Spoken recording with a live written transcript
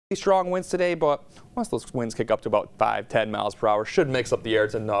Strong winds today, but once those winds kick up to about 5-10 miles per hour, should mix up the air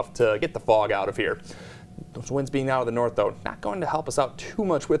enough to get the fog out of here. Those winds being out of the north, though, not going to help us out too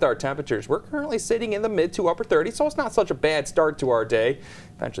much with our temperatures. We're currently sitting in the mid to upper 30s, so it's not such a bad start to our day.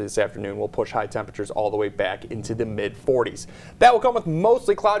 Eventually this afternoon, we'll push high temperatures all the way back into the mid 40s. That will come with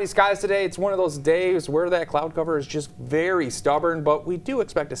mostly cloudy skies today. It's one of those days where that cloud cover is just very stubborn, but we do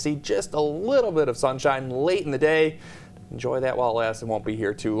expect to see just a little bit of sunshine late in the day. Enjoy that while it lasts. It won't be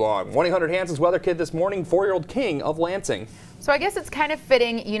here too long. 1-800-Hanson's weather kid this morning, 4-year-old King of Lansing. So I guess it's kind of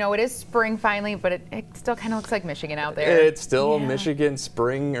fitting, you know, it is spring finally, but it still kind of looks like Michigan out there. It's still a Michigan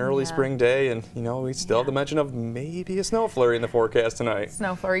spring, early spring day, and, you know, we still have the mention of maybe a snow flurry in the forecast tonight.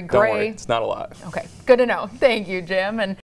 Snow flurry, gray. Don't worry, it's not a lot. Okay, good to know. Thank you, Jim. And